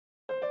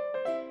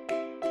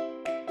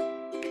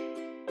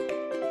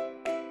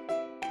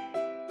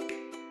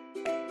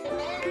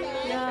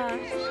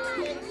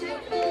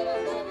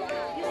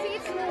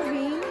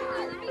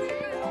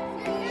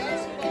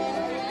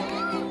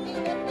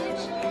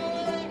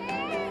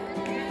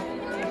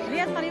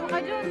Liam, talim ka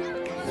dyan.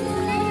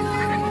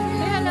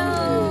 Say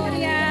hello,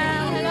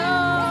 Liam. Hello.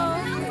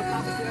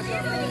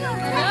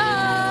 Hello.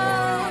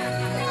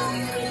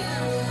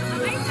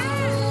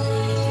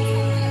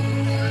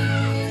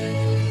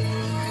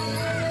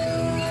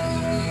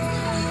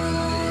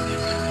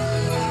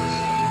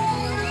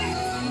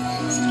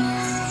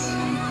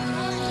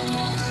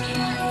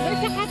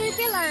 There's a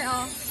caterpillar,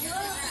 oh.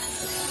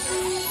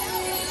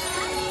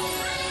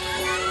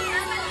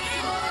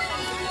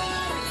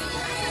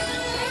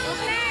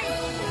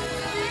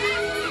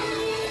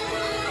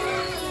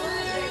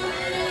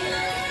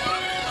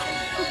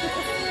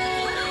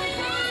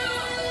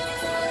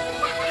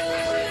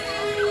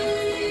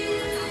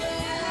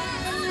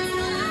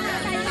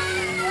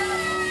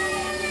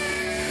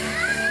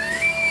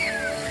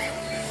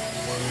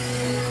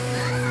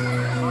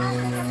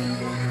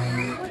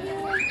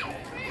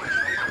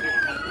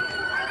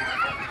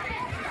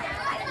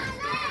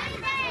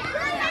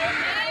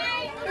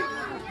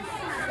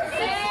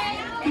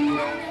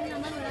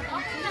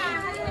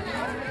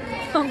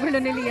 Ang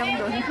gulo ni Liam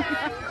doon.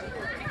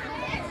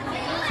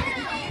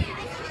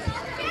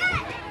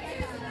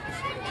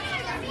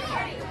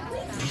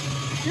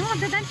 Yung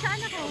magdadan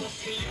siya, anak ko.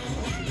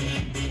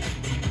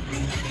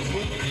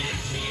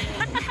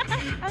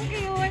 Ang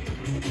cute.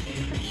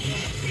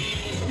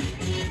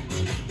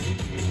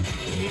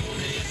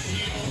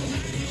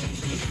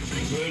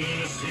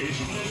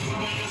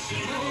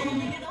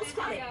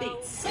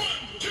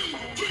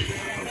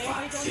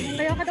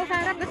 Ayaw ka daw,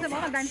 Farah. Gusto mo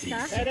mag-dance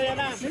ka? Dali,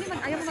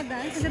 ayaw mo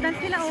mag-dance? Nag-dance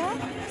sila, oh.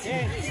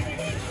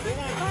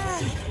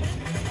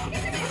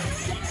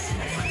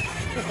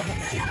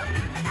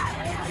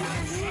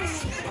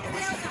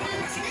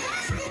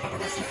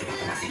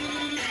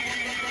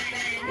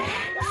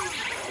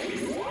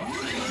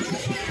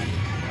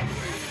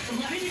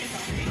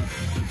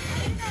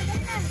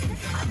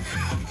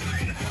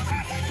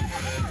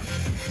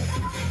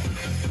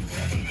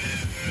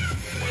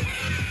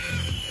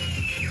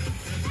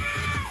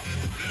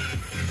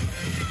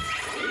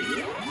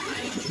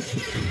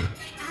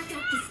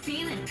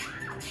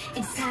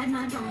 Inside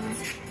my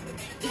bones,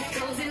 it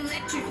goes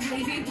electric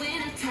wavy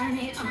when I turn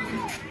it on.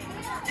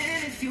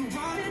 And if you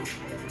want it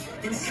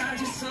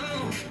inside your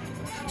soul,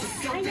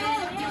 just open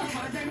up your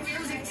heart, let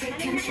music take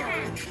control.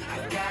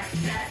 I got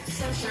that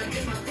sunshine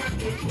in my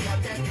pocket, got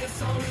that good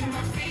soul in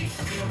my feet,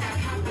 I feel that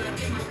hot blood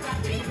in my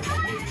body. It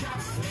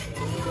drops,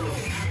 ooh,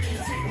 I can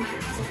take my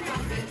eyes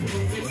off it,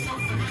 moving so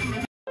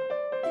fast.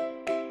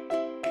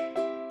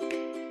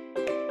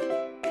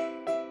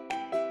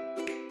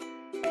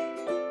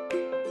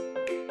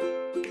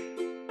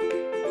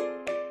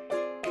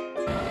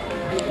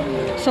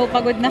 So,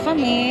 pagod na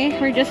kami.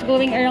 We're just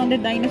going around the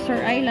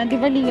Dinosaur Island. Di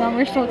ba, Liam?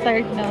 We're so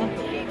tired na.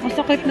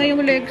 Masakit na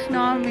yung legs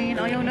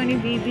namin. Ayaw na ni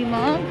baby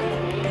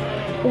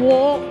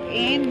mag-walk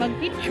and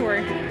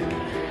mag-picture.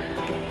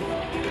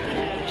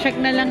 Check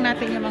na lang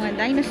natin yung mga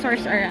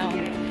dinosaurs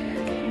around.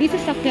 This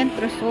is a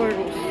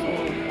Kentrosaurus.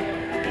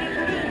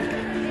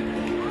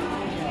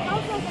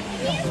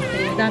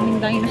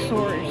 Daming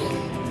dinosaurs.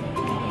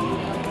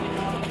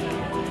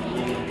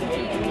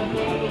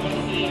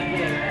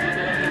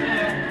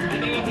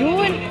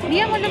 Yun.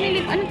 Diyan mo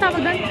namilip. Anong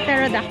tawag doon?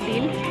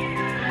 Pterodactyl?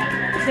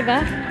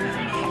 Diba?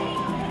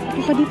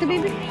 Isa dito,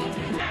 baby.